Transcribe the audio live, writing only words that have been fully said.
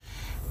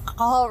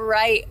All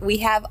right, we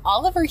have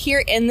Oliver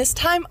here, and this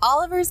time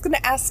Oliver's going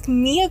to ask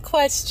me a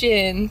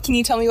question. Can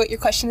you tell me what your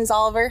question is,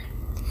 Oliver?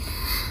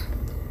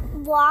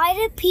 Why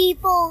do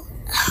people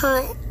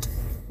hunt?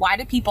 Why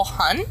do people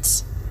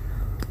hunt?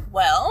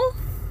 Well,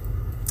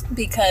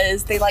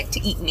 because they like to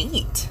eat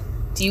meat.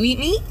 Do you eat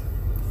meat?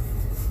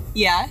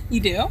 Yeah,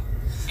 you do?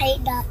 I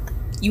eat duck.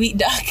 You eat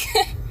duck?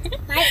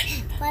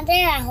 One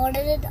day I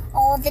hoarded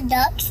all the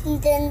ducks,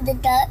 and then the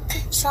duck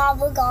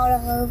Saba got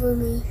all over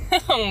me.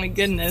 Oh my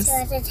goodness. So I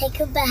had to take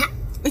a bath.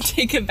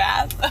 Take a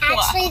bath?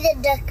 Actually, Wow. the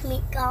duck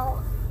meat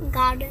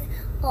got it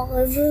all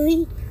over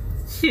me.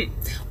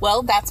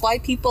 Well, that's why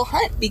people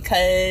hunt,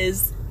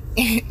 because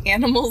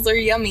animals are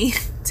yummy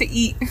to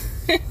eat.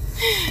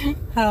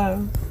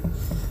 So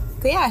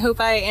yeah, I hope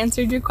I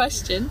answered your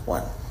question.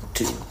 1,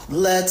 2.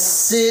 Let's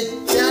sit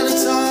down and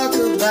talk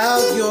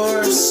about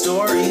your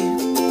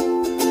story.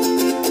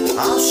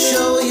 I'll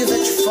show you that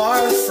you're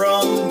far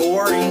from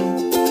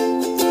boring.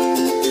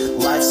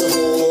 Life's a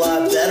whole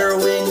lot better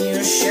when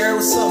you share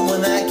with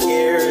someone that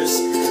cares.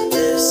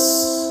 This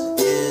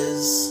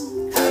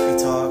is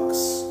Happy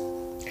Talks.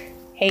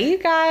 Hey you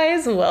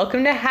guys,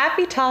 welcome to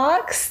Happy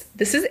Talks.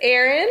 This is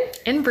Erin.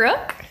 And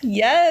Brooke.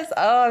 Yes.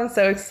 Oh, I'm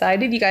so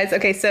excited, you guys.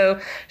 Okay, so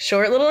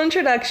short little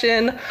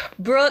introduction.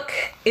 Brooke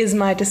is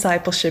my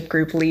discipleship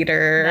group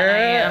leader. That I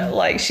am.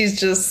 Like,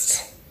 she's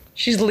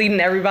leading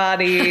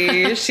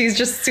everybody. She's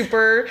just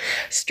super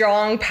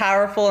strong,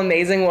 powerful,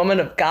 amazing woman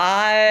of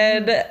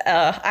God.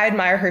 I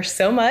admire her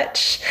so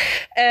much.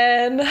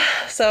 And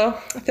so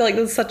I feel like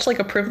this is such like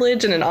a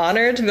privilege and an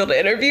honor to be able to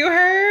interview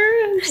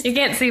her. You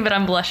can't see, but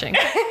I'm blushing.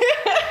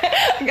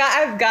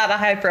 I've got to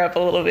hype her up a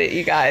little bit,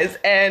 you guys.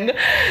 And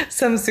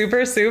some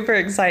super, super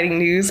exciting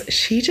news.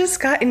 She just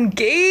got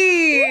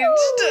engaged.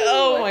 Woo!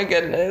 Oh my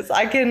goodness.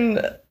 I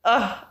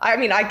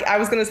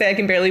was going to say I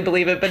can barely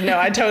believe it, but no,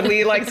 I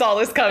totally saw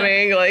this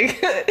coming.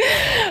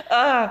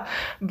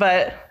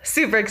 But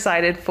super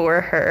excited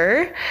for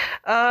her.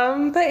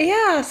 But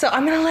yeah, so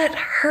I'm going to let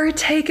her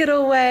take it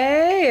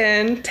away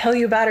and tell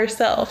you about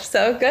herself.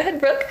 So go ahead,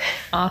 Brooke.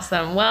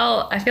 Awesome.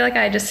 Well, I feel like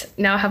I just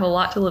now have a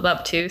lot to live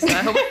up to, so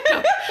I hope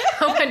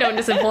I don't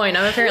disappoint.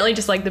 I'm apparently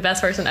just like the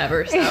best person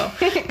ever, so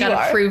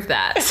gotta prove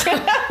that. So.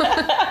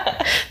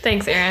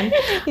 Thanks, Erin.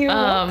 You're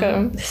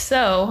welcome.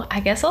 So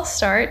I guess I'll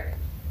start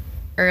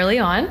early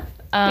on.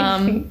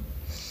 I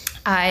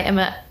am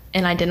an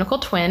identical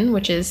twin,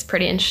 which is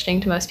pretty interesting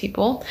to most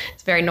people.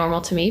 It's very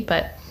normal to me,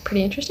 but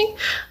pretty interesting.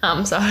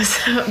 So I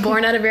was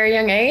born at a very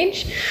young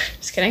age.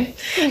 Just kidding.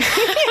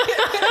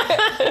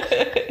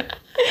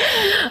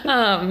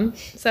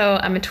 So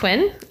I'm a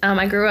twin.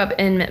 I grew up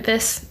in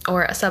Memphis,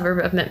 or a suburb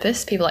of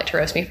Memphis. People like to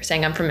roast me for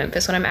saying I'm from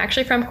Memphis when I'm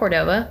actually from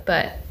Cordova,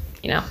 but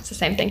it's the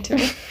same thing to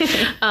me.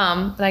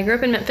 But I grew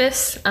up in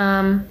Memphis.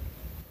 I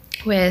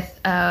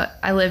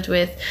lived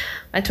with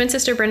my twin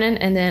sister Brennan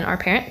and then our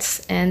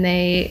parents, and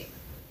they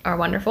are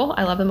wonderful.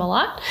 I love them a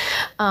lot.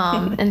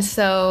 And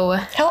so,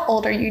 How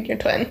old are you and your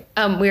twin?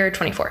 we're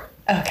 24.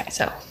 Okay.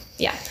 So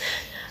yeah.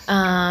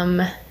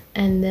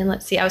 And then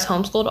let's see, I was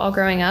homeschooled all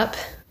growing up,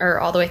 or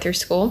all the way through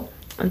school.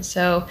 And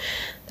so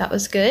that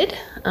was good.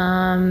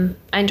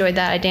 I enjoyed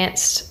that. I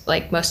danced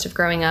most of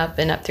growing up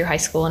and up through high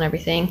school and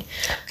everything.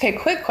 Okay,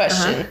 quick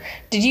question.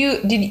 So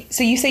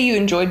you say you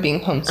enjoyed being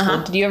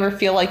homeschooled. Did you ever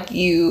feel like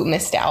you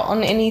missed out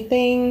on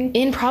anything?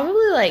 In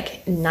probably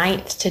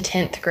 9th to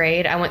 10th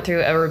grade, I went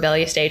through a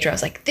rebellious stage where I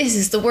was like, this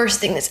is the worst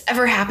thing that's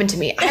ever happened to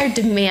me. I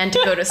demand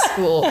to go to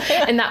school.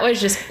 And that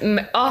was just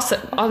also,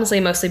 honestly,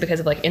 mostly because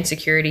of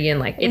insecurity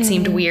and it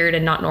seemed weird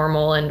and not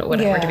normal and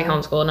whatever to be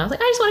homeschooled. And I was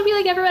like, I just want to be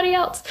like everybody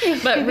else.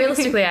 But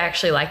realistically, I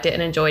actually liked it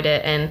and enjoyed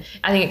it. And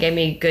I think it gave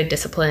me good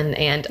discipline.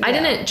 And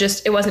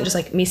it wasn't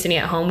just me sitting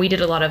at home. We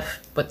did a lot of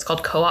what's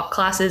called co-op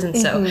classes. And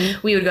so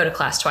we would go to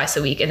class twice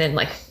a week, and then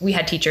we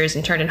had teachers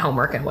and turned in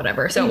homework and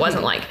whatever. So it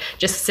wasn't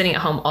just sitting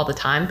at home all the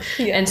time.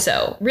 Yeah. And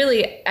so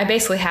really I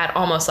basically had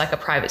almost a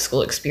private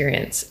school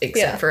experience,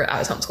 except for I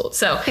was homeschooled.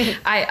 So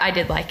I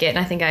did like it. And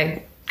I think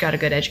I got a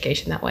good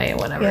education that way and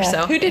whatever. Yeah.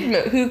 So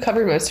who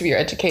covered most of your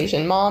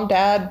education? Mom,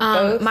 dad,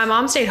 both? My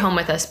mom stayed home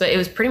with us, but it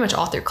was pretty much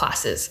all through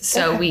classes.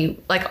 So we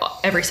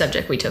every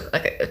subject we took,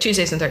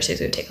 Tuesdays and Thursdays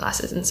we would take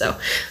classes. And so,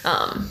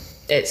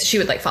 she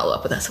would follow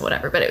up with us or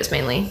whatever, but it was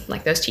mainly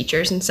those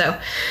teachers. And so,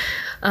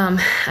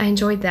 I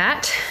enjoyed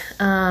that.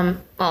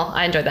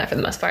 I enjoyed that for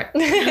the most part.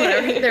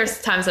 Whatever.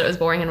 There's times that it was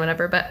boring and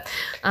whatever, but,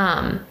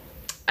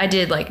 I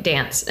did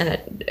dance, and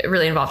it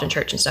really involved in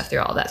church and stuff through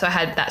all of that. So I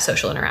had that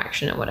social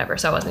interaction and whatever.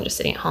 So I wasn't just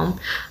sitting at home.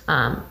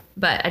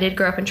 But I did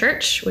grow up in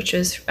church, which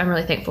I'm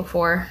really thankful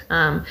for.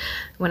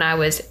 When I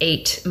was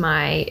 8,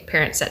 my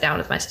parents sat down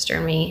with my sister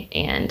and me,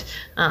 and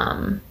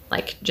I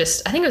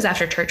think it was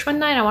after church one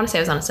night. I want to say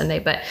it was on a Sunday,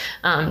 but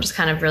just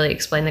kind of really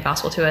explained the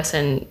gospel to us,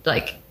 and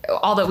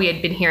all that we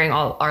had been hearing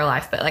all our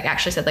life, but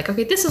actually said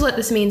okay, this is what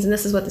this means, and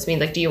this is what this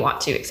means. Do you want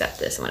to accept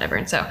this and whatever?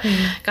 And so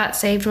got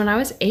saved when I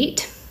was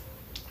 8.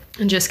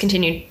 And just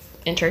continued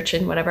in church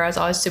and whatever. I was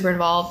always super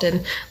involved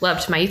and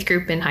loved my youth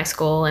group in high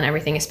school and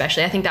everything,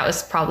 especially. I think that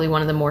was probably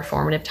one of the more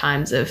formative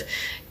times of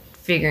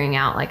figuring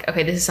out like,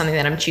 okay, this is something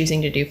that I'm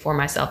choosing to do for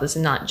myself. This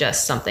is not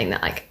just something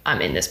that like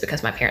I'm in this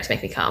because my parents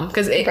make me come.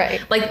 Because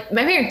like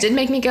my parents did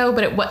make me go,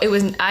 but it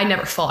was I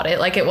never fought it.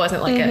 Like it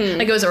wasn't like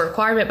like it was a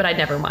requirement, but I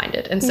never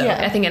minded. And so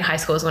I think in high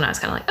school is when I was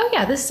kind of like, oh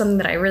yeah, this is something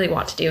that I really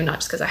want to do, not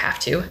just because I have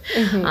to.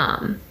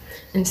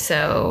 And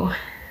so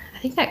I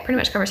think that pretty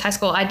much covers high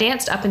school. I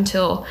danced up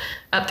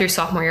through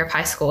sophomore year of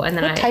high school, and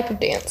then What type of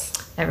dance?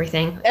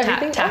 Everything.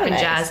 Everything? Tap Oh, and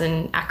nice. jazz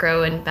and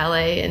acro and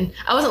ballet. And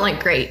I wasn't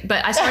like great,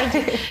 but I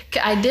started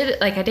I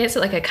danced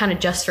at like a kind of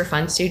just for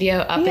fun studio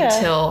up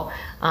until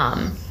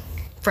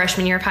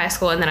freshman year of high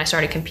school, and then I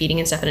started competing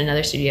and stuff in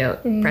another studio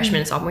freshman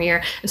and sophomore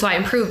year, and so I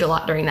improved a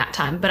lot during that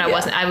time, but I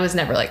was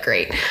never like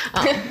great,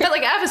 but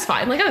like I was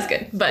fine, like I was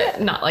good, but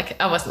not like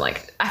I wasn't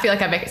like, I feel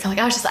like I make it sound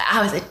like I was just like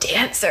I was a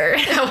dancer.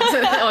 I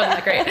wasn't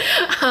that great,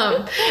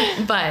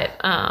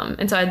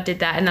 and so I did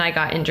that, and then I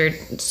got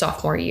injured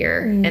sophomore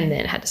year and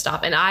then had to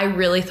stop, and I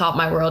really thought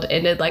my world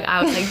ended. Like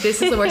I was like,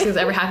 this is the worst thing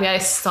that's ever happened. I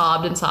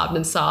sobbed and sobbed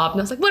and sobbed,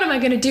 and I was like, what am I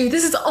gonna do?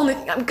 This is the only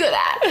thing I'm good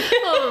at.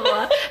 Blah, blah,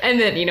 blah.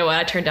 And then you know what,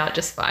 I turned out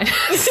just fine.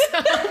 So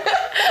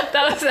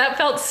that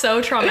felt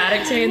so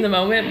traumatic to me in the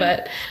moment,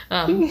 but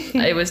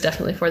it was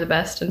definitely for the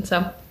best. And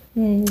so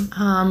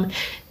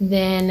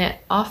then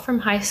off from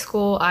high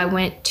school, I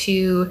went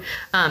to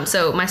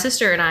so my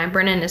sister and I,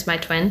 Brennan is my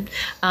twin,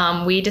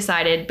 we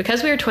decided,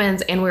 because we were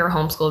twins and we were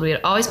homeschooled, we had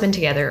always been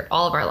together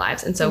all of our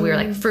lives, and so we were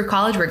like, for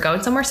college we're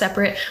going somewhere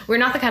separate. We're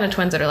not the kind of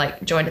twins that are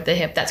like joined at the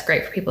hip. That's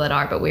great for people that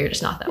are, but we're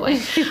just not that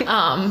way.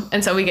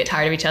 And so we get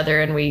tired of each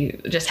other and we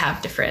just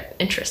have different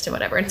interests and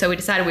whatever, and so we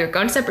decided we were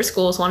going to separate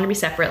schools, wanted to be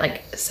separate,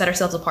 like set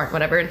ourselves apart and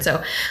whatever. And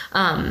so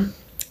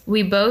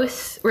we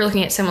both were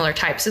looking at similar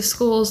types of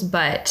schools,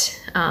 but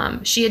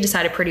she had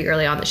decided pretty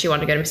early on that she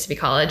wanted to go to Mississippi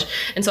College.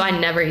 And so I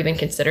never even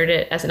considered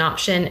it as an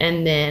option.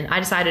 And then I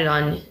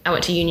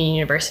went to Union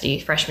University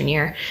freshman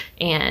year,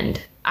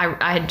 and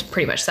I had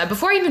pretty much said,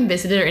 before I even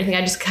visited or anything,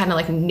 I just kind of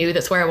like knew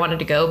that's where I wanted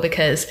to go,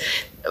 because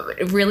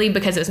it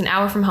was an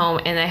hour from home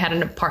and I had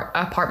an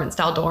apartment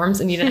style dorms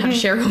and you didn't have to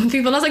share a room with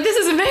people. And I was like, this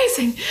is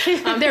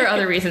amazing. There are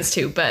other reasons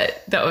too,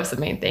 but that was the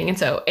main thing. And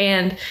so,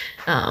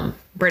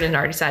 Brendan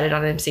already decided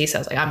on MC, so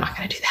I was like, I'm not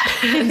going to do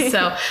that. And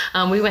so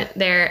we went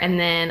there, and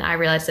then I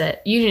realized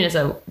that Union is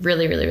a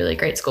really, really, really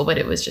great school, but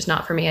it was just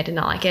not for me. I did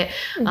not like it.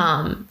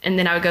 And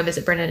then I would go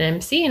visit Brendan at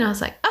MC, and I was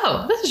like,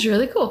 oh, this is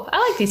really cool.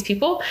 I like these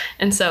people.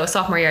 And so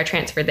sophomore year, I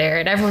transferred there,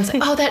 and everyone's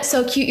like, oh, that's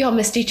so cute. Y'all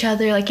missed each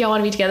other. Like, y'all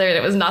want to be together. And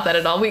it was not that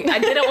at all. I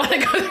didn't want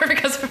to go there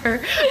because of her,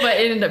 but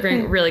it ended up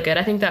being really good.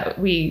 I think that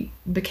we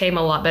became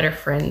a lot better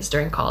friends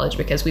during college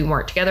because we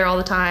weren't together all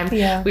the time.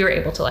 Yeah. We were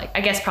able to, like,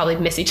 I guess probably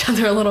miss each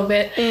other a little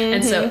bit.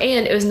 And so,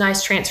 and it was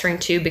nice transferring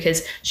too,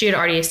 because she had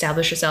already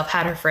established herself,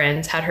 had her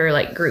friends, had her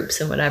like groups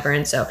and whatever.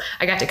 And so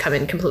I got to come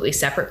in completely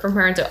separate from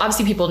her. And so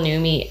obviously people knew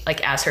me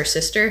like as her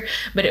sister,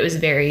 but it was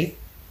very,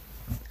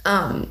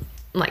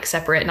 like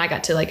separate. And I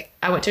got to like,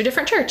 I went to a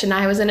different church, and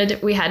I was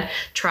we had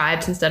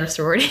tribes instead of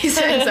sororities.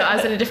 And so I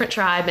was in a different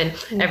tribe,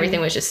 and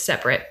everything was just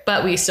separate,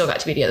 but we still got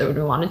to be together when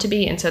we wanted to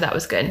be. And so that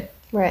was good.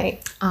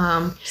 Right.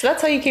 So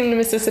that's how you came to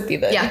Mississippi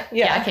then?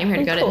 Yeah. I came here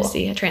to go to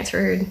MC. I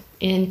transferred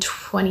in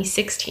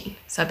 2016.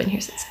 So I've been here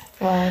since.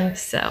 Wow.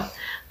 So,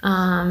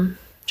 trying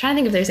to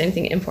think if there's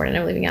anything important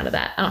I'm leaving out of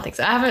that. I don't think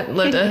so. I haven't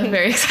lived a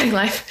very exciting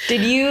life.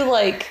 Did you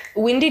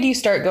when did you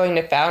start going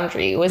to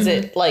Foundry? Was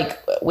it like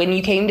when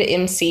you came to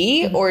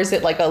MC, or is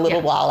it like a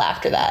little while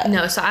after that?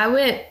 No. So I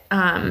went,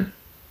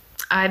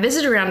 I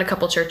visited around a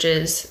couple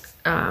churches,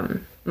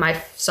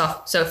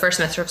 so first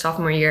semester of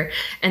sophomore year,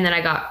 and then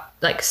I got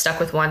like stuck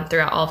with one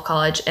throughout all of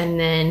college. And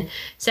then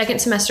second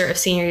semester of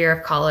senior year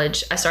of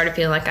college, I started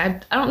feeling like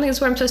I don't think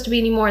it's where I'm supposed to be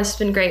anymore. This has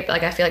been great, but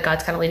like I feel like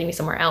God's kind of leading me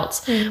somewhere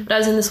else. But I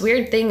was in this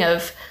weird thing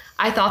of,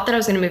 I thought that I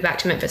was going to move back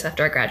to Memphis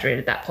after I graduated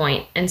at that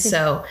point. And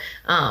so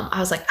I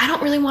was like, I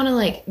don't really want to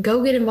like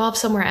go get involved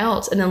somewhere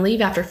else and then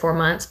leave after 4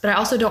 months, but I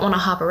also don't want to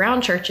hop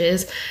around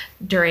churches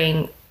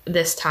during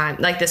this time,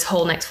 like this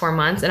whole next 4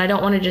 months. And I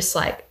don't want to just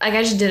like I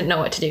just didn't know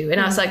what to do. And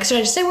I was like, should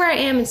I just stay where I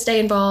am and stay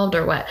involved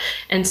or what?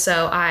 And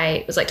so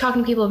I was like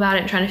talking to people about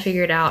it and trying to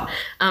figure it out.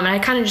 And I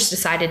kind of just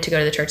decided to go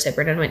to the church that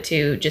Brendan went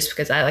to, just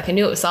because I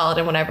knew it was solid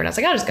and whatever. And I was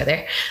like, I'll just go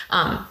there.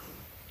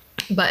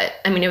 But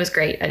I mean, it was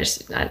great.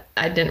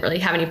 I didn't really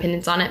have any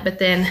opinions on it. But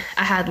then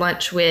I had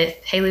lunch with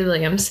Haley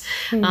Williams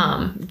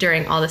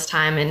during all this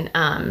time.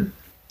 And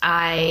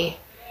I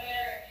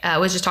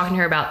was just talking to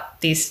her about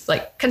these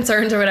like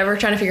concerns or whatever,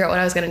 trying to figure out what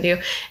I was going to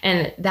do.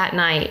 And that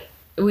night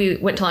we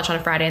went to lunch on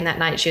a Friday, and that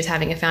night she was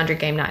having a Foundry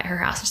game night at her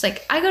house. She's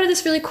like, I go to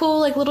this really cool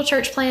like little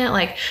church plant.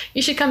 Like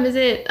you should come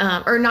visit,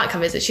 or not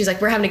come visit. She's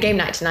like, we're having a game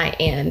night tonight,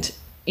 and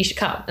you should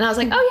come. And I was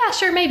like, oh yeah,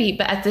 sure, maybe.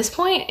 But at this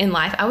point in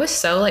life, I was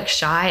so like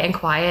shy and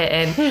quiet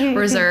and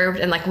reserved,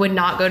 and like would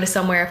not go to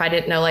somewhere if I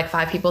didn't know like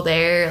 5 people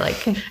there,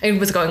 like I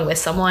was going with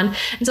someone.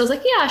 And so I was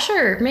like, yeah,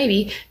 sure,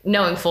 maybe,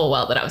 knowing full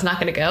well that I was not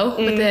going to go.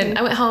 But then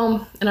I went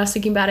home and I was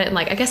thinking about it, and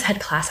like, I guess I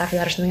had class after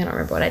that or something. I don't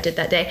remember what I did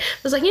that day. I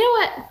was like, you know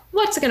what?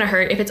 What's it going to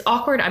hurt? If it's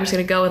awkward, I'm just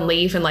going to go and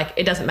leave. And like,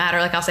 it doesn't matter.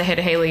 Like, I'll say hey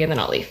to Haley and then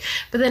I'll leave.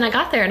 But then I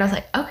got there and I was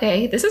like,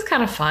 okay, this is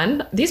kind of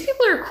fun. These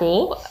people are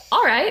cool.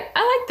 All right,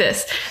 I like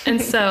this.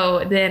 And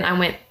so then I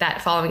went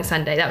that following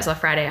Sunday. That was on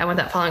Friday. I went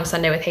that following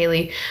Sunday with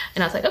Haley,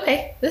 and I was like,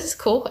 okay, this is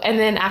cool. And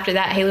then after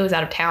that, Haley was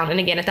out of town. And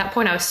again, at that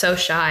point, I was so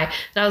shy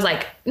that I was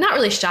like, not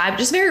really shy, but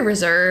just very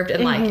reserved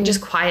and like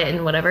just quiet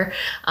and whatever.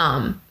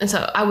 And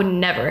so I would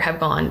never have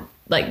gone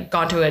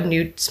to a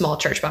new small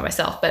church by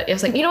myself, but it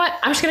was like, you know what,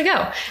 I'm just going to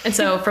go. And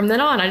so from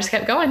then on, I just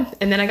kept going.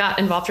 And then I got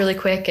involved really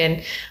quick.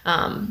 And,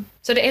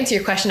 so to answer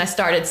your question, I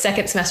started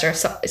second semester of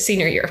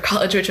senior year of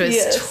college, which was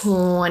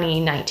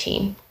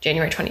 2019,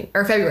 February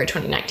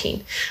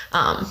 2019.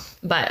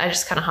 But I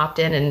just kind of hopped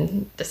in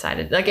and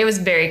decided, like, it was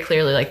very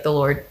clearly like the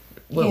Lord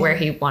where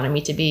he wanted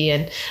me to be,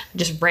 and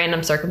just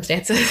random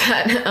circumstances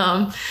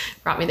that,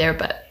 brought me there.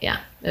 But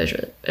yeah, it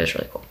was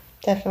really cool.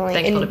 Definitely.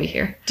 Thankful to be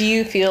here. Do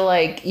you feel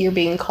like you're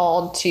being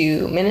called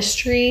to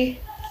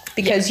ministry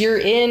because you're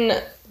in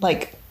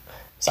like,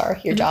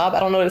 your job? I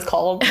don't know what it's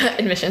called.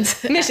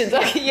 Admissions. Admissions.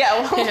 Okay.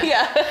 Yeah. Well,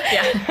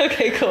 yeah.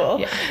 Okay, cool.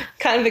 Yeah.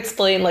 Kind of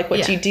explain like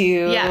what you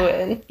do.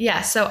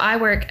 Yeah. So I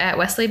work at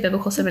Wesley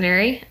Biblical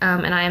Seminary,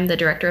 and I am the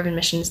director of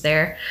admissions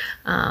there.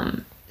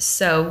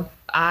 So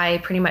I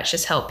pretty much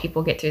just help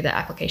people get through the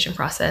application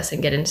process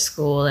and get into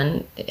school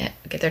and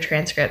get their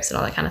transcripts and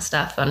all that kind of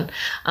stuff. And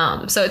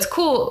so it's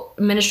cool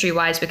ministry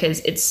wise because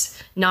it's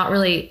not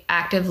really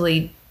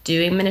actively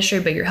doing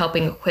ministry, but you're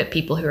helping equip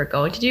people who are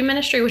going to do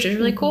ministry, which is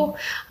really cool.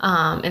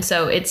 And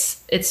so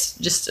it's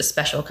just a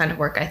special kind of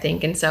work, I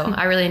think. And so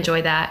I really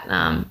enjoy that.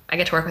 I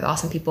get to work with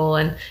awesome people,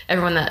 and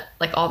everyone that,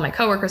 like, all of my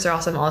coworkers are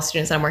awesome. All the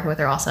students that I'm working with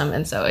are awesome.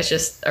 And so it's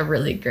just a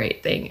really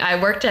great thing.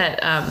 I worked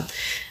at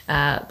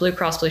Blue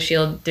Cross Blue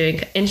Shield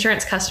doing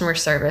insurance customer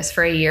service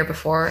for a year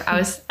before I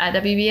was at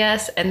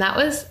WBS, and that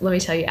was, let me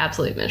tell you,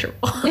 absolutely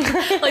miserable.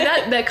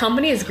 Like that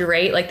company is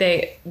great. Like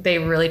they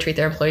really treat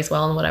their employees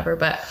well and whatever,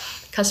 but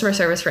customer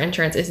service for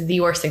insurance is the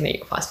worst thing that you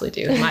could possibly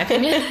do, in my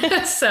opinion.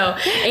 So,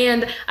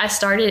 and I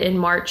started in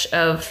March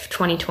of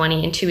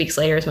 2020, and 2 weeks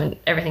later is when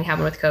everything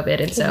happened with COVID.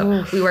 And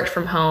so we worked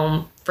from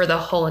home for the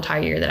whole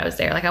entire year that I was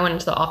there. Like, I went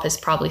into the office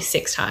probably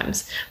 6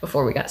 times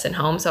before we got sent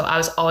home. So I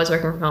was always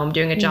working from home,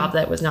 doing a job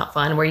that was not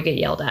fun, where you get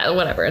yelled at or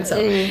whatever. And so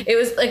it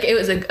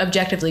was an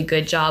objectively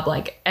good job.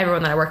 Like,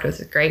 everyone that I worked with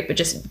was great, but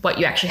just what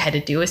you actually had to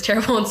do was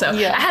terrible. And so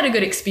I had a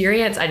good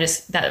experience.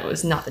 That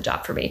was not the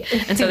job for me.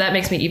 And so that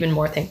makes me even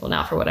more thankful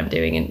now for what I'm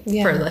doing, and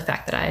for the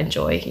fact that I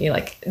enjoy,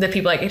 like, the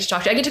people I get to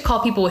talk to. I get to call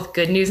people with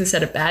good news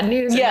instead of bad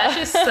news. And that's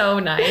just so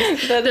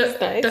nice.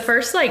 That's nice. The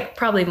first, like,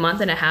 probably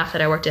month and a half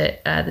that I worked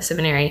at the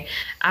seminary,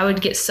 I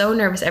would get so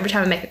nervous every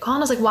time I make a call.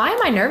 And I was like, why am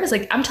I nervous?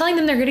 Like, I'm telling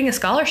them they're getting a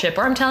scholarship,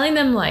 or I'm telling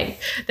them, like,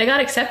 they got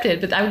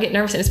accepted, but I would get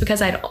nervous. And it's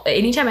because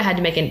anytime I had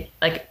to make an,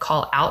 like,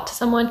 call out to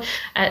someone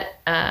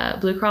at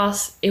Blue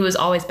Cross, it was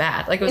always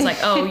bad. Like, it was like,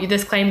 oh,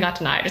 this claim got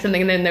denied or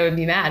something. And then they would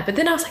be mad. But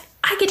then I was like,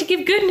 I get to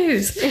give good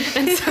news.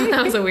 And so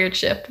that was a weird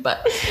shift,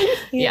 but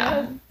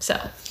so.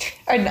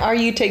 Are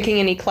you taking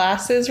any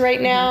classes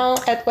right now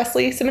at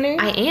Wesley Seminary?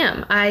 I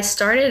am. I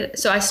started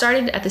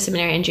at the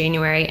seminary in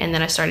January, and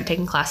then I started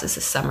taking classes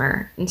this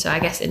summer. And so I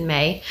guess in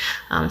May.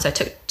 So I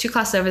took 2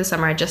 classes over the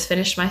summer. I just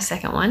finished my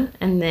second one,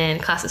 and then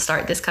classes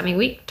start this coming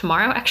week,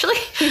 tomorrow actually.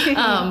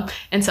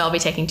 And so I'll be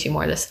taking 2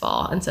 more this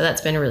fall. And so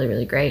that's been really,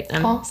 really great.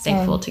 I'm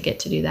thankful to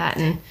get to do that.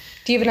 And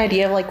do you have an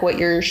idea of, like, what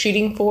you're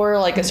shooting for,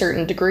 like a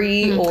certain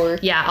degree or?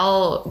 Yeah,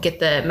 I'll get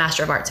the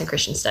Master of Arts in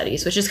Christian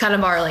Studies, which is kind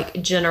of our,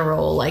 like,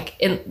 general, like,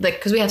 in, like,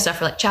 because we have stuff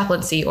for, like,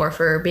 chaplaincy or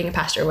for being a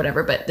pastor or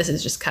whatever, but this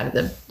is just kind of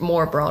the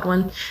more broad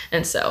one.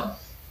 And so,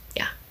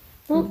 yeah.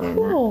 Oh,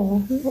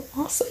 cool.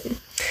 Awesome.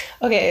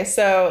 Okay,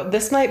 so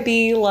this might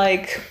be,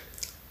 like,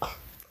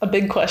 a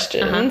big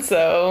question.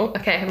 So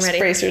okay, I'm ready.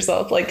 Brace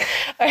yourself. Like,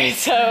 all right,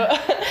 so,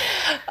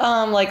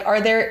 like,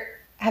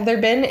 have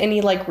there been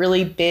any, like,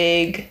 really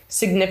big,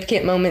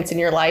 significant moments in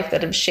your life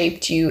that have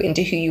shaped you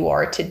into who you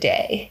are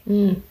today?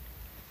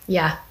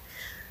 Yeah.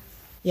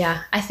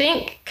 I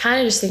think, kind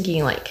of just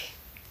thinking, like,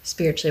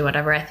 spiritually,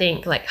 whatever. I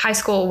think, like, high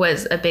school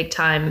was a big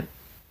time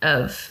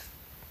of,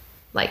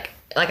 like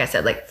I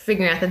said, like,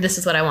 figuring out that this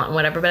is what I want and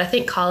whatever. But I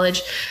think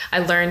college, I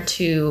learned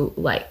to,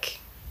 like,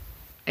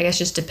 I guess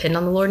just depend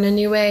on the Lord in a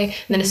new way.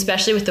 And then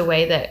especially with the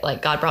way that,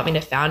 like, God brought me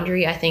to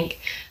Foundry, I think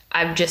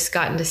I've just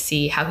gotten to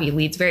see how he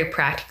leads very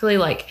practically.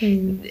 Like,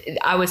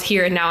 I was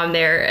here and now I'm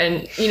there,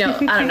 and,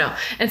 I don't know.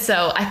 And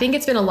so I think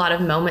it's been a lot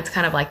of moments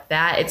kind of like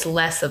that. It's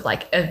less of,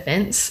 like,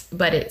 events,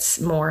 but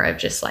it's more of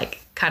just, like,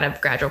 kind of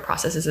gradual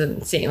processes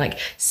and seeing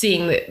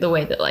the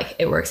way that, like,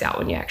 it works out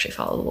when you actually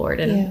follow the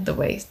Lord and the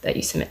ways that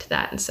you submit to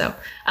that. And so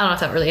I don't know if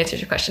that really answers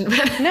your question,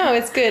 but no,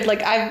 it's good.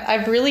 Like,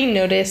 I've really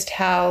noticed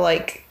how,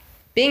 like,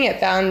 being at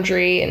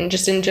Foundry and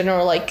just in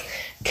general, like,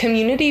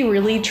 community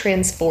really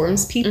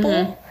transforms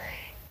people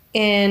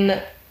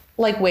in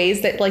like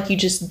ways that like you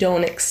just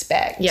don't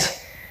expect. Yeah.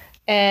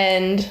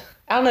 And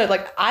I don't know,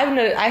 like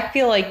I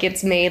feel like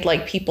it's made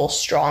like people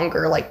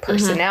stronger, like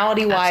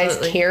personality wise,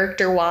 Absolutely.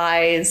 character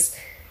wise.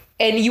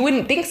 And you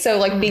wouldn't think so,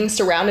 like being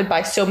surrounded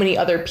by so many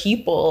other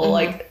people,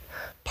 like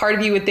part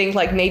of you would think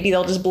like maybe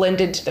they'll just blend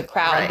into the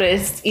crowd. Right. But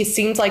it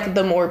seems like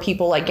the more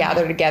people like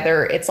gather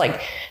together, it's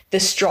like the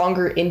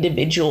stronger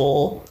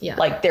individual, Yeah.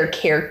 like their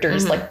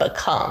characters like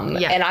become.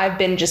 Yeah. And I've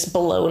been just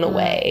blown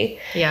away.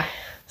 Yeah.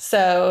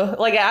 So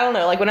like, I don't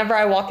know, like whenever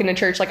I walk into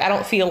church, like I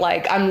don't feel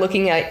like I'm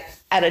looking at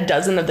a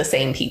dozen of the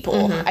same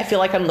people. I feel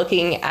like I'm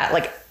looking at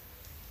like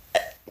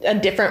a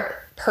different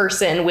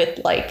person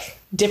with like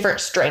different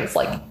strengths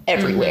like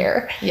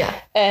everywhere. Yeah.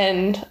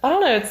 And I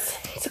don't know,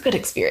 it's a good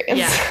experience.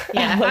 Yeah.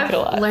 Yeah. I If like it a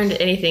lot. I've learned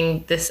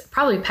anything this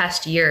probably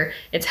past year,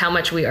 it's how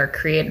much we are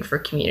created for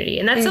community.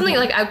 And that's something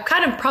like I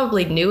kind of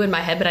probably knew in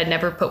my head, but I'd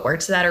never put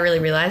words to that or really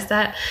realized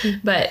that.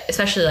 But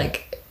especially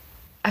like,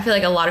 I feel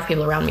like a lot of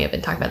people around me have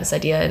been talking about this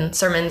idea in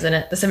sermons and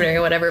at the seminary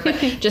or whatever, but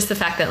just the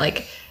fact that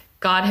like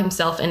God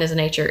himself in his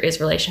nature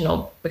is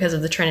relational because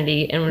of the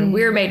Trinity. And when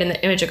we're made in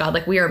the image of God,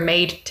 like we are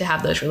made to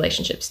have those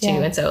relationships too.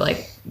 Yeah. And so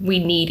like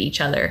we need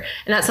each other.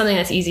 And that's something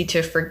that's easy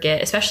to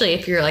forget, especially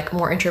if you're like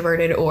more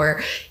introverted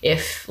or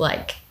if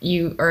like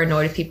you are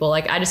annoyed with people.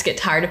 Like I just get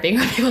tired of being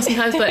around people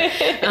sometimes, but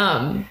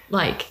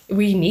like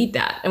we need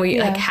that. And we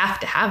like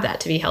have to have that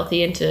to be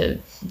healthy and to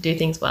do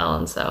things well.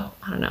 And so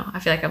I don't know. I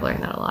feel like I've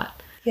learned that a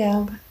lot.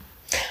 Yeah.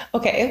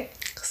 Okay.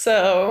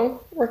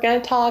 So we're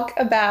going to talk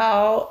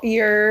about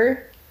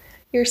your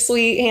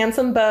sweet,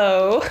 handsome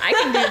beau. I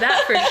can do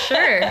that for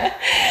sure.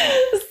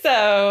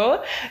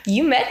 So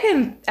you met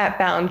him at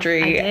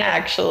Boundary, I did.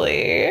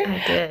 actually.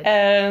 I did.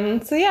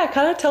 And so, yeah,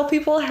 kind of tell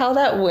people how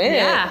that went.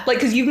 Yeah. Like,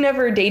 because you've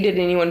never dated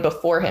anyone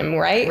before him,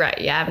 right?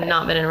 Right. Yeah. I've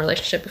not been in a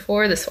relationship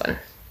before this one.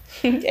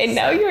 And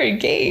now you're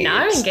engaged.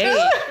 Now I'm engaged.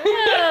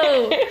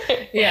 Whoa.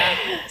 Yeah.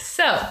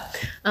 So,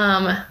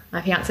 my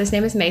fiance's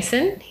name is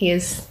Mason. He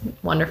is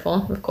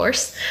wonderful, of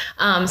course.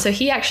 So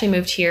he actually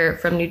moved here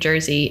from New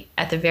Jersey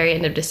at the very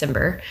end of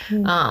December.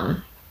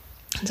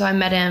 So I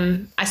met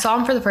him. I saw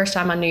him for the first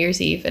time on New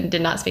Year's Eve and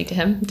did not speak to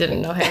him.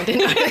 Didn't know him.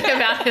 Didn't know anything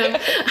about him.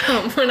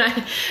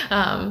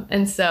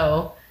 And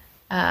so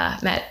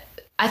met.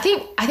 I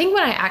think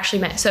when I actually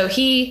met. So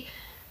he.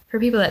 For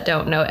people that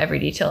don't know every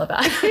detail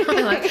about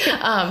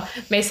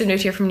it, Mason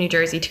moved here from New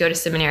Jersey to go to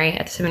seminary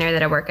at the seminary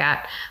that I work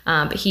at.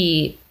 But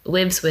he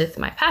lives with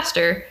my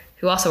pastor,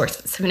 who also works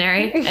at the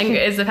seminary and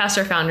is the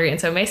pastor of Foundry.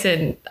 And so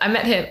Mason, I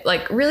met him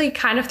like really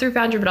kind of through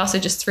Foundry, but also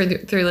just through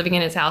living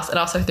in his house and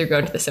also through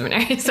going to the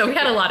seminary. So we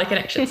had a lot of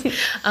connections.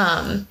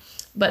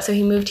 But so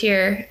he moved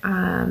here,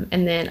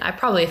 and then I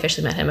probably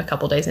officially met him a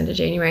couple days into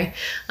January.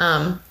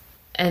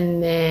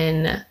 And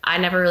then I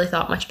never really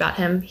thought much about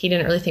him. He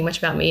didn't really think much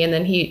about me. And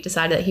then he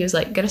decided that he was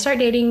like going to start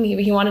dating.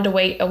 He wanted to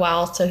wait a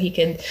while so he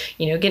could,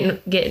 you know,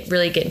 get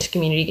into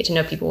community, get to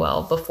know people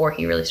well before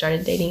he really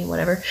started dating and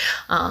whatever.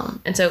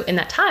 And so in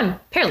that time,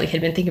 apparently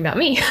he'd been thinking about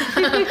me.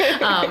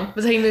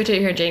 So he moved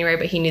here in January,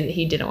 but he knew that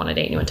he didn't want to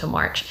date anyone until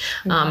March.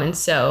 And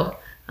so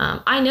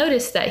I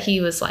noticed that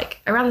he was like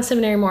around the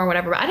seminary more or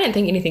whatever, but I didn't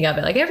think anything of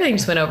it. Like everything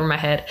just went over my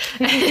head.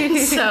 And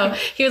so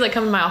he was like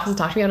coming to my office and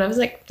talking to me, and I was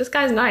like, this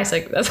guy's nice.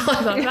 Like that's all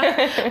I thought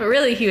about. But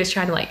really he was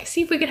trying to like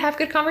see if we could have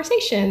good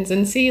conversations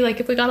and see like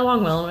if we got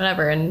along well and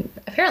whatever. And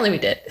apparently we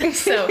did.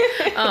 So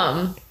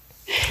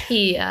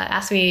he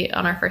asked me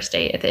on our first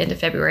date at the end of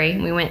February,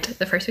 and we went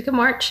the first week of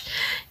March.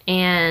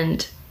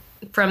 And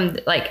from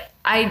like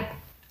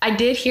I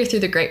did hear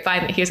through the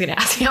grapevine that he was going to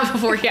ask me out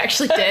before he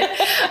actually did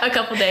a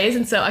couple days.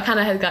 And so I kind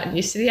of had gotten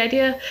used to the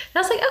idea. And I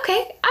was like,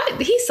 okay,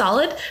 he's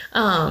solid.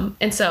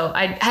 And so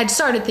I had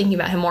started thinking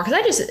about him more because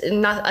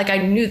I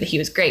knew that he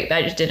was great, but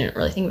I just didn't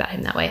really think about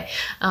him that way.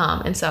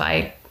 And so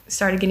I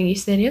started getting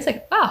used to it. And he was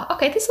like, wow,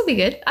 okay, this will be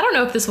good. I don't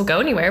know if this will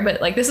go anywhere,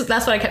 but like that's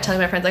what I kept telling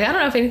my friends. Like, I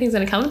don't know if anything's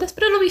going to come of this,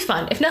 but it'll be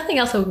fun. If nothing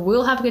else,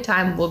 we'll have a good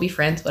time. We'll be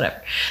friends, whatever.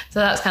 So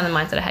that was kind of the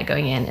mindset I had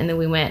going in. And then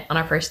we went on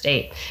our first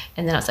date,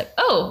 and then I was like,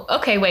 oh,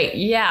 okay, wait.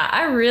 Yeah,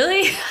 I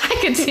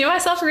could see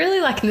myself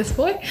really liking this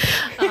boy.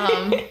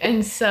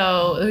 And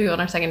so we went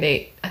on our second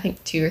date, I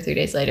think 2 or 3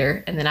 days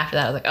later. And then after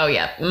that, I was like, oh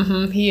yeah,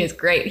 he is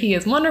great. He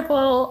is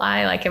wonderful.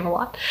 I like him a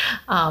lot.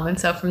 And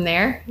so from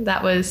there,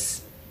 that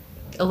was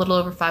a little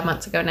over 5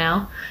 months ago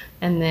now.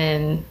 And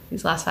then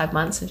these last 5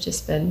 months have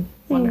just been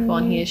wonderful.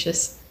 And he is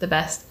just the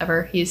best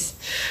ever. He's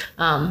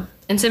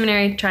in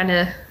seminary trying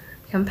to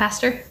become a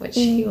pastor, which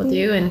he will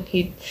do. And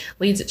he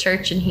leads at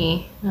church, and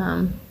he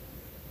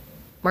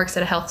works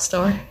at a health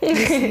store.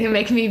 He's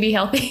making me be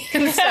healthy.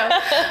 And so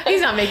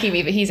he's not making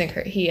me, but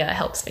he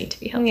helps me to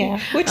be healthy. Yeah,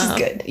 which is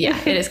good. Yeah,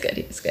 it is good.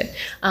 It's good.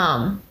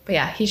 But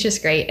yeah, he's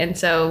just great. And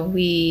so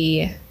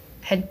we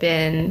had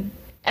been...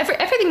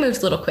 Everything moves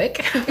a little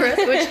quick for us,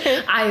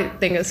 which I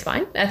think is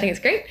fine. I think it's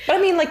great. But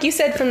I mean, like you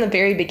said from the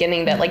very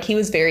beginning that like he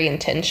was very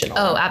intentional.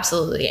 Oh,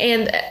 absolutely.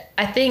 And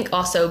I think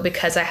also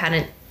because I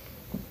hadn't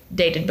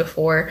dated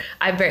before.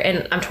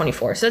 And I'm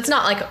 24, so it's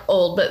not like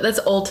old, but that's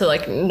old to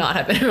like not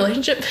have been in a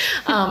relationship.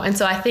 And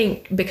so I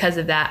think because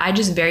of that, I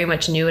just very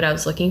much knew what I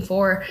was looking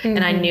for,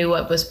 and I knew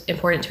what was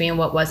important to me and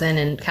what wasn't,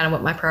 and kind of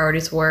what my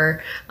priorities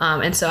were.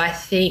 And so I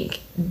think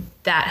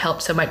that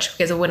helped so much,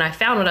 because when I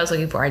found what I was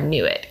looking for, I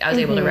knew it. I was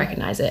able to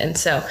recognize it. And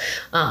so,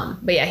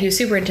 but yeah, he was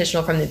super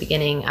intentional from the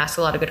beginning, asked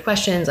a lot of good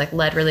questions, like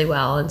led really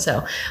well. And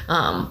so,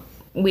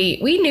 we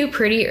knew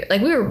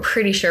we were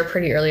pretty sure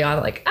pretty early on,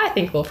 like, I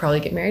think we'll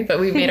probably get married, but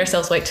we made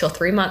ourselves wait till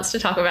 3 months to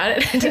talk about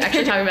it, to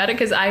actually talk about it.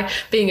 Cause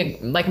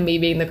me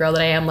being the girl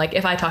that I am, like,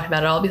 if I talked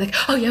about it, I'll be like,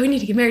 oh yeah, we need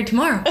to get married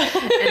tomorrow.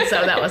 And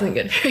so that wasn't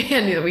good for me.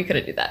 I knew that we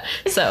couldn't do that.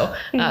 So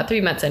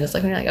 3 months in, it's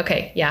like, we're like,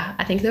 okay, yeah,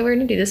 I think that we're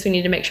going to do this. We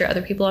need to make sure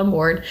other people are on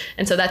board.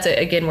 And so that's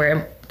again,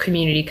 where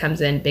community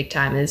comes in big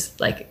time, is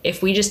like,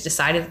 if we just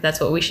decided that that's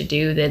what we should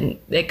do, then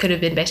it could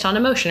have been based on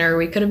emotion, or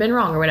we could have been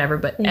wrong or whatever,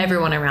 but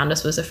everyone around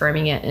us was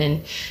affirming it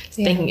and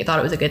thought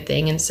it was a good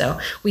thing. And so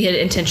we had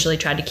intentionally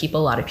tried to keep a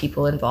lot of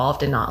people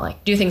involved and not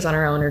like do things on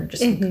our own, or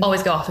just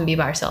always go off and be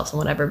by ourselves and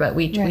whatever, but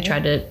we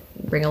tried to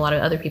bring a lot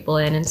of other people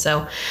in. And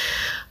so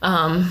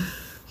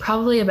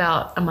probably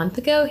about a month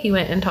ago, he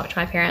went and talked to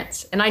my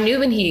parents, and I knew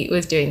when he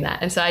was doing that.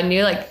 And so I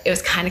knew like it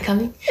was kind of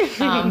coming,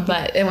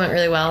 but it went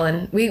really well.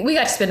 And we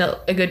got to spend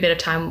a good bit of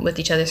time with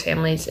each other's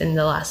families in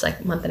the last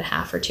like month and a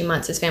half or 2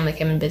 months. His family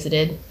came and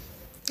visited,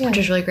 which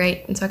was really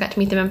great. And so I got to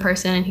meet them in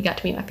person, and he got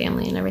to meet my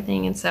family and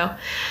everything. And so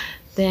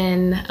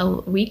then a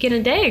week and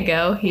a day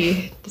ago,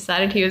 he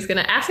decided he was going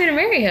to ask me to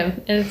marry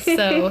him. And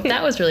so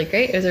that was really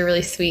great. It was a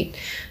really sweet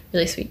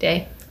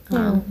day.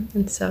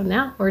 And so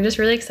now we're just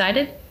really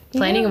excited,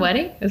 planning a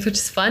wedding, which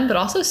is fun, but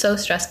also so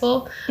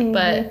stressful,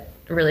 but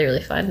really,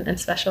 really fun and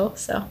special.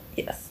 So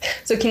yes.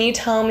 So can you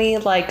tell me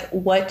like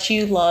what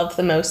you love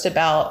the most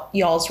about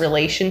y'all's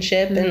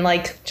relationship, and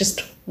like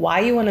just why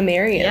you want to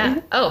marry him?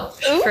 Yeah. Oh,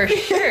 for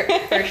sure.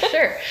 For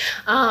sure.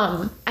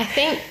 I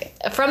think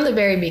from the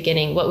very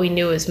beginning, what we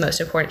knew was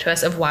most important to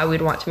us of why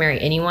we'd want to marry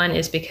anyone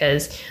is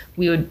because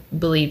we would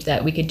believe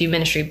that we could do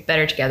ministry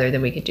better together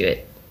than we could do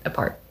it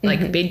apart,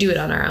 like they do it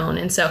on our own.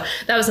 And so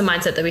that was the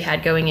mindset that we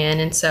had going in.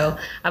 And so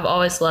I've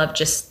always loved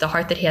just the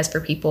heart that he has for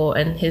people,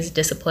 and his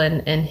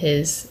discipline, and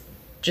his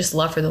just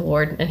love for the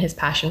Lord, and his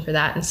passion for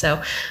that. And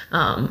so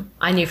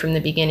I knew from the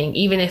beginning,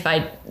 even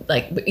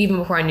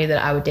before I knew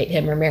that I would date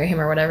him or marry him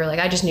or whatever, like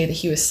I just knew that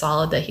he was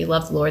solid, that he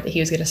loved the Lord, that he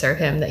was going to serve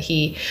him, that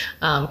he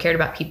cared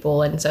about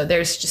people. And so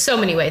there's just so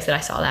many ways that I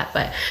saw that,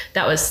 but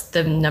that was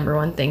the number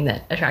one thing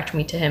that attracted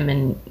me to him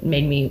and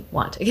made me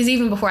want to, because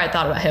even before I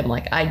thought about him,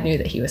 like I knew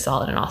that he was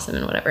solid and awesome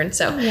and whatever. And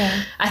so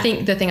I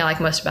think the thing I like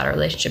most about our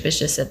relationship is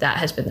just that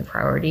has been the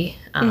priority.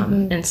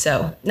 And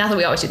so not that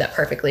we always do that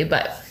perfectly,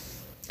 but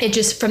it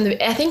just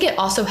I think it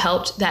also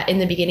helped that in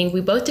the beginning,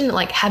 we both didn't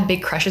like have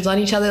big crushes on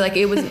each other. Like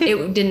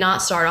it did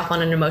not start off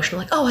on an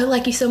emotional, like, oh, I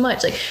like you so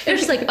much. Like it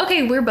was just like,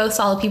 okay, we're both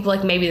solid people.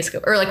 Like maybe this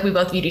could, or like we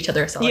both viewed each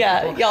other as solid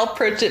people. Y'all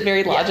approached it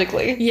very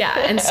logically. Yeah.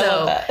 And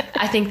so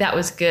I think that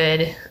was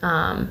good.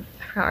 I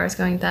forgot where I was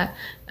going with that.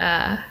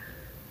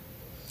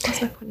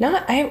 No,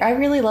 I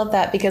really love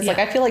that, because like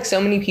I feel like so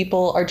many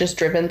people are just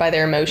driven by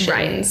their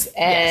emotions,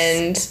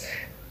 and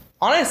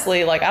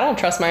honestly, like I don't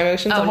trust my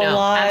emotions a whole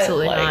lot.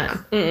 Absolutely like,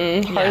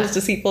 not. Heart is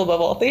deceitful above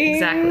all things.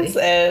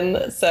 Exactly.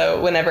 And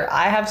so whenever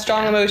I have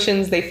strong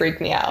emotions, they freak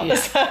me out. Yeah.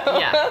 So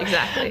Yeah,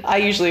 exactly. I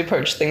usually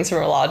approach things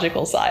from a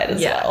logical side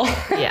as well.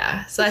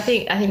 Yeah. So I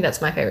think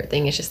that's my favorite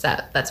thing. It's just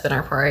that's been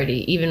our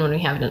priority, even when we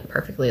haven't done it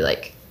perfectly.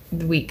 Like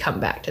we come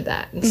back to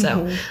that. And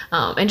so,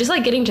 and just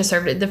like getting to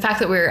serve, the fact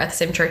that we're at the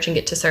same church and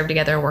get to serve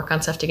together and work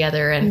on stuff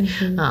together, and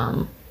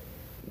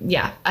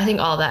I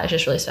think all of that is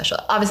just really special.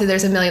 Obviously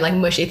there's a million like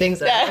mushy things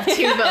that I love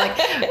too, but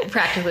like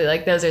practically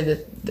like those are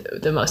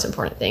the most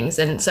important things.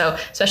 And so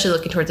especially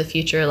looking towards the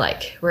future,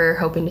 like we're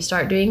hoping to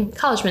start doing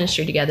college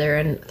ministry together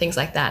and things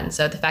like that. And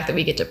so the fact that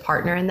we get to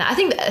partner in that,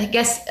 I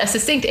guess a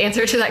succinct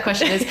answer to that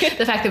question is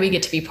the fact that we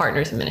get to be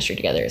partners in ministry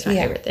together is my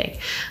favorite thing.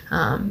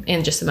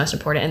 And just the most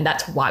important. And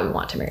that's why we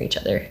want to marry each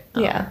other.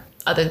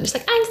 Other than just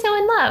like, I'm so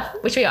in love,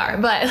 which we are,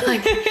 but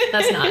like,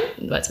 that's not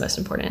what's most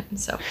important.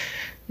 So.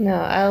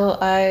 No,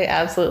 I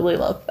absolutely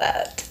love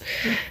that.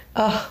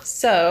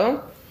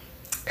 So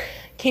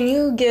can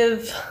you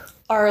give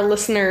our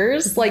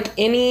listeners like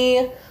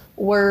any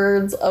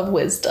words of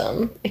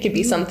wisdom? It could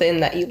be something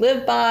that you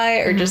live by,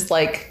 or just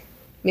like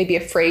maybe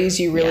a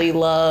phrase you really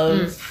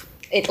love.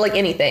 It like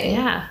anything.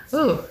 Yeah.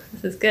 Ooh,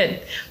 this is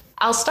good.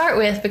 I'll start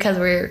with, because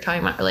we're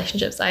talking about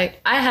relationships. You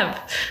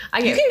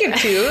can give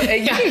two.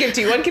 You can give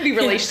two. One can be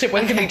relationship.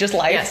 One can be just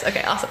life. Yes.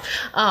 Okay. Awesome.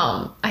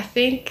 I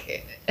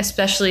think,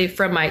 especially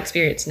from my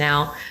experience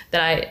now,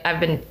 that I've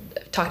been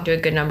talking to a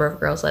good number of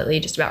girls lately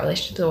just about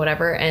relationships or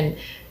whatever, and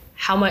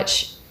how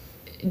much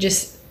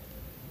just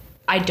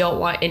I don't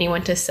want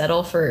anyone to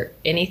settle for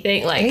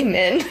anything. Like,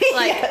 Amen.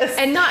 like, Yes.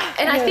 and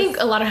I think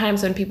a lot of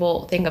times when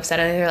people think of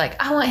settling, they're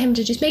like, I want him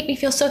to just make me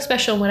feel so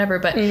special and whatever,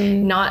 but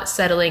not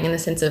settling in the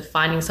sense of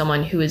finding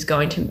someone who is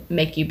going to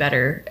make you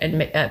better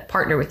and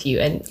partner with you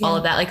and all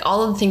of that, like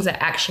all of the things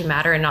that actually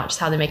matter and not just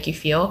how they make you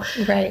feel.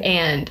 Right.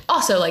 And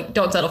also, like,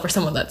 don't settle for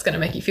someone that's going to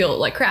make you feel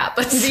like crap.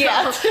 But still,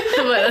 Yeah.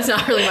 but that's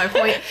not really my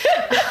point.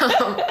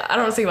 I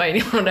don't see why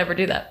anyone would ever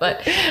do that.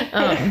 But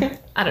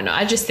I don't know.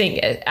 I just think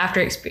after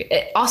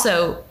experience,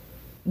 also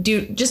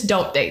just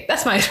don't date.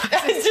 That's my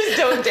advice. Just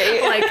don't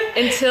date. Like,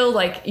 until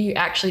like you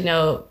actually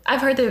know.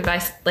 I've heard the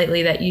advice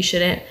lately that you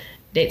shouldn't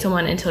date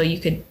someone until you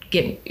could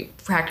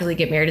practically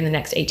get married in the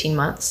next 18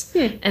 months.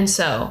 And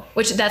so,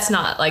 which that's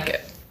not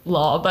like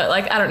law, but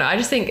like, I don't know. I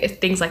just think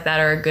things like that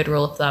are a good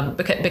rule of thumb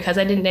because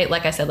I didn't date,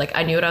 like I said, like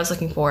I knew what I was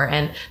looking for,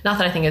 and not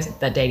that I think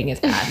that dating is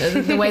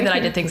bad. The way that I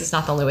did things is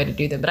not the only way to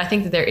do them, but I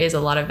think that there is a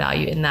lot of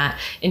value in that,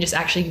 in just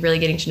actually really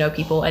getting to know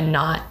people and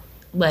not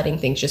letting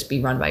things just be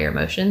run by your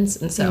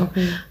emotions. And so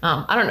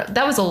I don't know,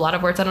 that was a lot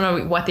of words. I don't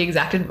know what the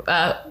exact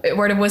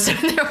word of wisdom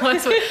there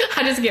was, but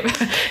I just get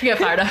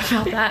fired up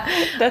about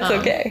that. That's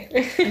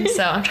okay. And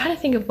so I'm trying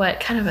to think of what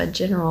kind of a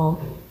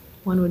general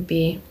one would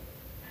be.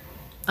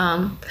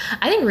 I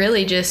think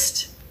really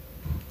just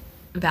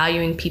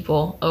valuing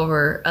people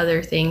over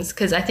other things,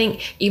 because I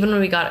think even when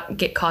we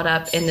get caught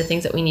up in the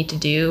things that we need to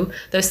do,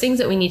 those things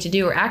that we need to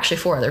do are actually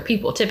for other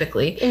people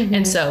typically.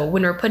 And so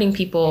when we're putting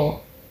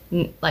people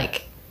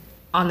like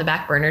on the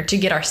back burner to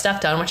get our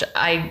stuff done, which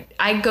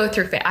I go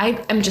through.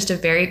 I am just a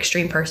very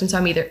extreme person. So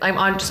I'm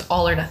on just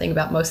all or nothing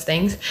about most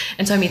things.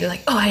 And so I'm either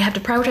like, oh, I have to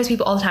prioritize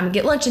people all the time and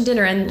get lunch and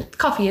dinner and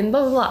coffee and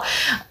blah, blah, blah.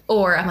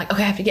 Or I'm like,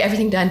 okay, I have to get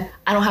everything done.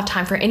 I don't have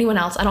time for anyone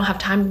else. I don't have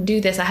time to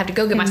do this. I have to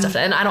go get my stuff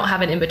done. And I don't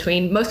have an in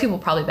between. Most people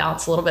probably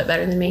balance a little bit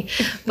better than me.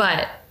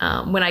 But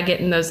when I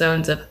get in those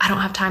zones of I don't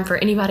have time for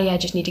anybody, I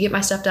just need to get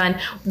my stuff done,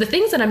 the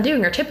things that I'm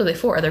doing are typically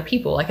for other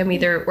people. Like I'm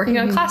either working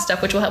on class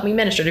stuff, which will help me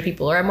minister to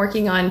people, or I'm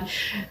working on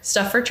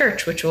stuff for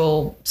church, which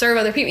will serve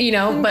other people, you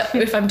know. But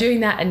if I'm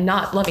doing that and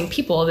not loving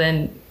people,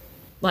 then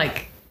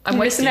like I'm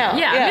missing out.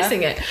 Yeah, I'm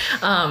missing it.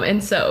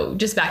 And so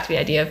just back to the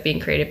idea of being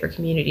creative for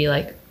community,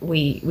 like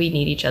we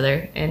need each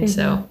other. And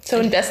so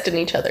invest in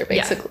each other,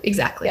 basically. Yeah,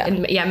 exactly. Yeah.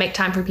 And make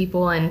time for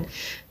people. And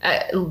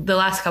the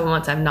last couple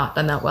months I've not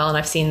done that well. And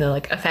I've seen the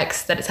like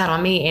effects that it's had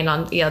on me and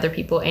on the other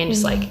people and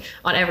just like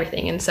on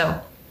everything. And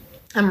so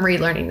I'm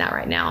relearning that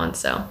right now. And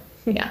so,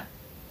 yeah.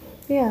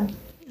 Yeah.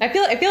 I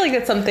feel like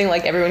that's something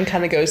like everyone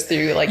kind of goes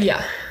through, like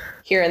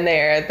here and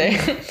there.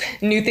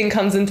 The new thing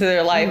comes into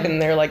their life and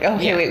they're like, oh,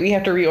 okay, wait, we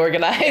have to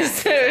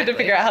reorganize to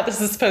figure out how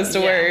this is supposed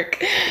to work.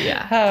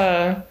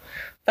 Yeah.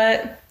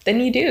 But then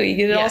you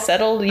get it all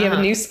settled. You have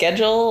a new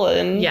schedule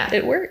and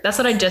it works. That's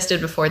what I just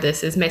did before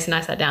this is Mason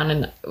and I sat down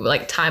and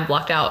like time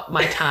blocked out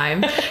my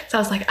time. So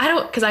I was like,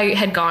 because I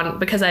had gone,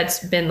 because I'd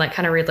been like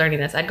kind of relearning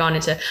this, I'd gone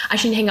into, I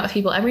shouldn't hang out with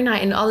people every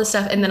night and all this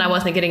stuff. And then I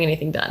wasn't getting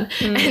anything done.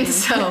 And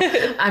so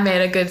I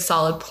made a good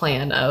solid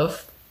plan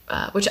of,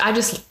 which I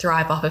just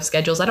thrive off of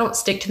schedules. I don't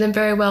stick to them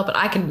very well, but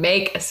I can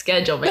make a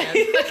schedule, man.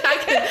 Like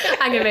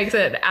I can make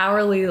it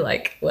hourly,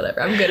 like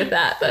whatever. I'm good at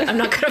that, but I'm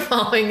not good at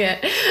following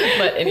it.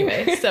 But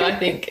anyway, so I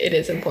think it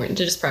is important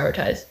to just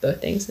prioritize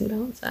both things and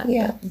balance that.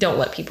 Yeah. Don't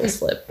let people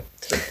slip.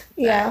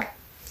 Yeah.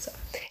 So.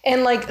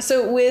 And like,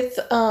 so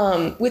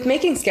with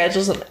making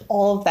schedules and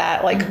all of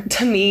that, like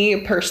to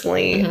me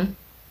personally,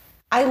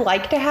 I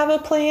like to have a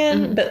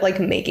plan, but like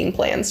making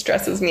plans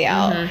stresses me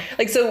out.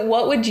 Like, so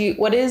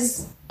what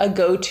is a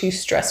go-to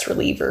stress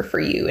reliever for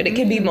you? And it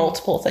can be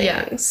multiple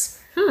things.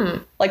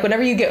 Like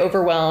whenever you get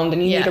overwhelmed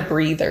and you need a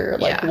breather,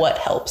 like what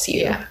helps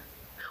you? Yeah.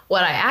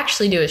 What I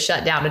actually do is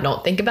shut down and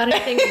don't think about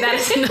anything. That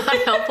is not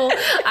helpful.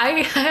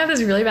 I have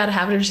this really bad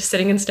habit of just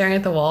sitting and staring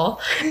at the wall.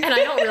 And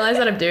I don't realize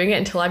that I'm doing it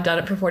until I've done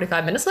it for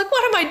 45 minutes. Like,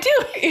 what am I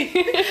doing?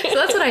 So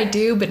that's what I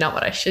do, but not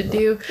what I should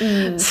do.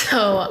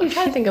 So I'm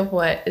trying to think of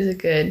what is a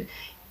good...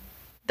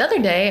 The other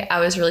day,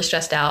 I was really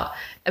stressed out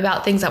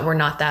about things that were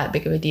not that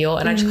big of a deal.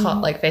 And I just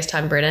called, like,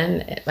 FaceTime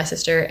Brennan, my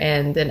sister.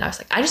 And then I was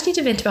like, I just need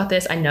to vent about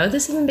this. I know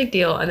this isn't a big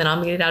deal. And then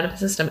I'll get it out of the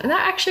system. And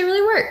that actually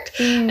really worked.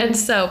 And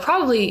so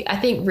probably, I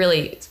think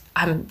really,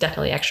 I'm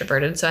definitely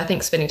extroverted. So I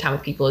think spending time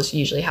with people is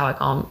usually how I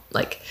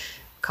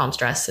calm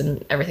stress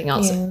and everything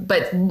else.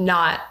 But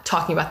not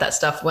talking about that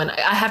stuff when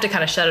I have to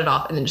kind of shut it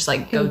off and then just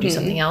like go do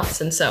something else.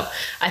 And so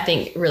I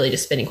think really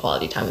just spending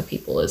quality time with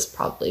people is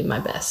probably my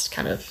best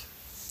kind of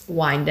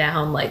wind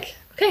down, like,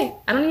 okay,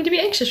 I don't need to be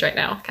anxious right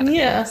now kind of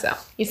thing. So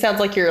you sound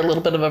like you're a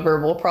little bit of a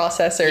verbal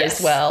processor as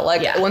well.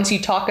 Like once you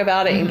talk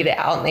about it and get it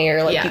out in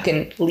there, like you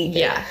can leave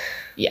it.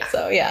 Yeah.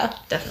 So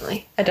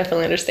definitely. I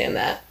definitely understand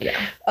that.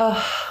 Yeah.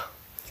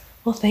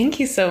 Well, thank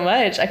you so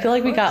much. I feel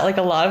like we got like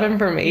a lot of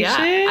information.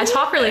 Yeah, I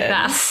talk really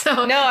fast,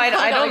 so No, I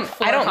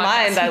don't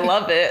mind. I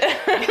love it.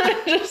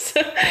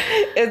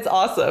 It's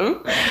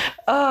awesome.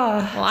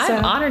 Well,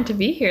 I'm honored to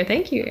be here.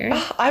 Thank you,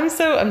 Erin. I'm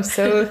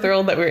so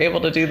thrilled that we were able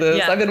to do this.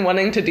 Yeah. I've been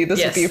wanting to do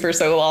this with you for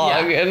so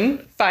long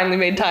and finally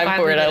made time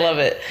for it. I love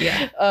it.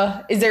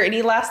 Yeah. Is there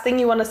any last thing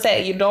you want to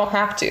say? You don't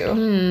have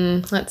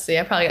to. Let's see.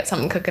 I probably got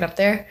something cooking up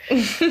there.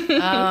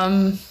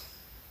 I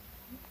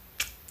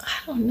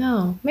don't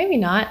know. Maybe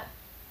not.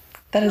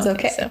 That is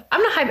okay. So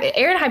I'm gonna hype.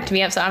 Erin hyped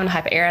me up, so I'm gonna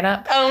hype Erin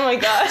up. Oh my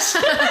gosh.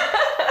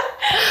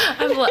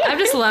 I've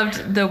just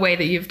loved the way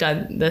that you've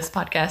done this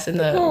podcast and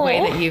the way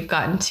that you've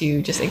gotten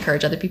to just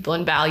encourage other people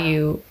and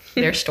value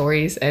their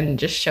stories and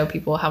just show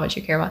people how much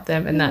you care about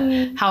them and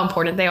that how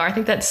important they are. I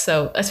think that's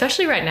so,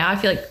 especially right now, I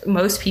feel like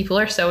most people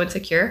are so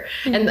insecure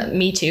and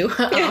me too.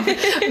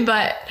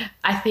 But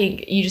I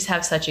think you just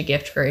have such a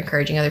gift for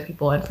encouraging other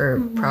people and for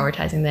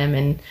prioritizing them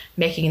and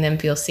making them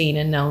feel seen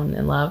and known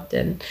and loved.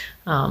 And,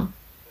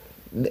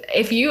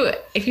 if you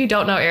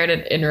don't know Erin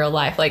in real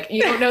life, like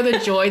you don't know the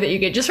joy that you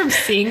get just from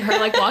seeing her,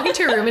 like walking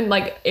to a room and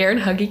like Erin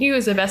hugging you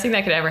is the best thing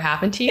that could ever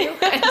happen to you.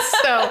 And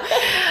so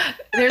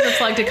there's a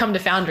plug to come to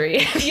Foundry.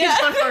 If you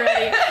don't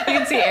already, you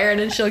can see Erin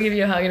and she'll give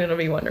you a hug and it'll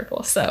be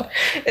wonderful. So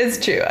it's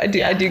true. I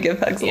do give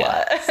hugs a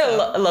lot.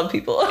 So, I love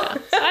people. So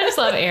I just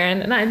love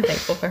Erin and I'm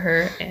thankful for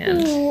her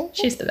and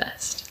she's the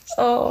best.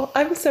 Oh,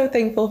 I'm so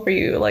thankful for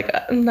you. Like,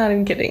 I'm not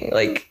even kidding.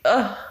 Like,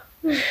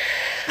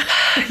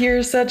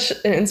 you're such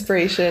an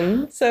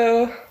inspiration.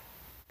 So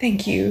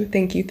thank you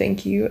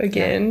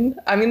again.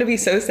 I'm going to be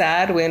so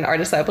sad when our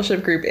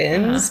discipleship group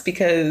ends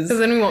because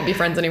then we won't be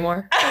friends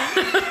anymore.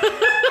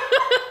 I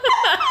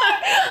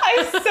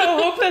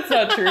so hope that's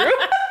not true.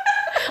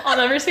 I'll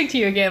never speak to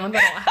you again when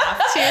I don't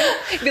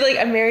have to. Be like,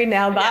 I'm married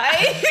now. Bye.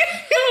 Yeah.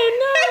 Oh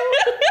no.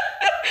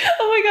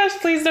 Oh my gosh,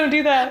 please don't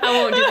do that. I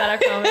won't do that, I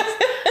promise.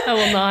 I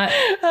will not.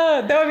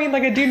 No, I mean,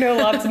 like, I do know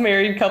lots of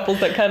married couples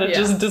that kind of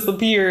just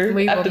disappear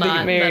after they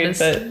get married.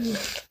 But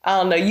I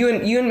don't know.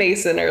 You and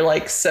Mason are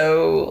like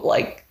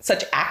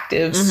such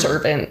active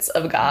servants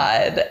of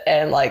God,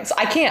 and like so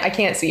I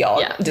can't see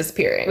y'all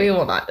disappearing. We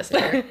will not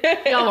disappear.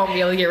 Y'all won't be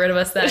able to get rid of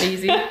us that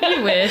easy.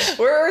 We wish.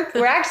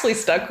 We're actually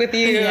stuck with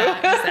you. Yeah,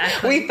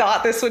 exactly. We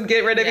thought this would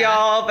get rid of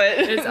y'all, but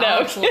it's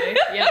no.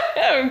 Yeah.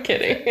 I'm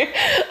kidding.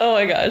 Oh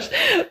my gosh.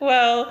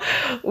 Well,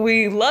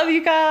 we love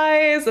you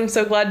guys. I'm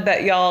so glad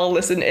that y'all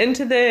listened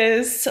into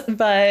this,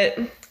 but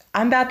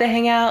I'm about to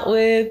hang out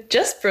with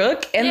just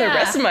Brooke and the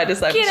rest of my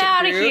discipleship Get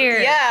out of group. here.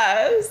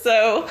 Yeah.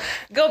 So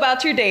go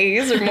about your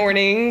days or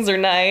mornings or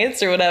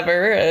nights or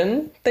whatever.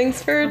 And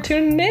thanks for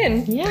tuning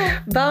in.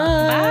 Yeah.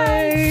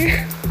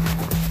 Bye.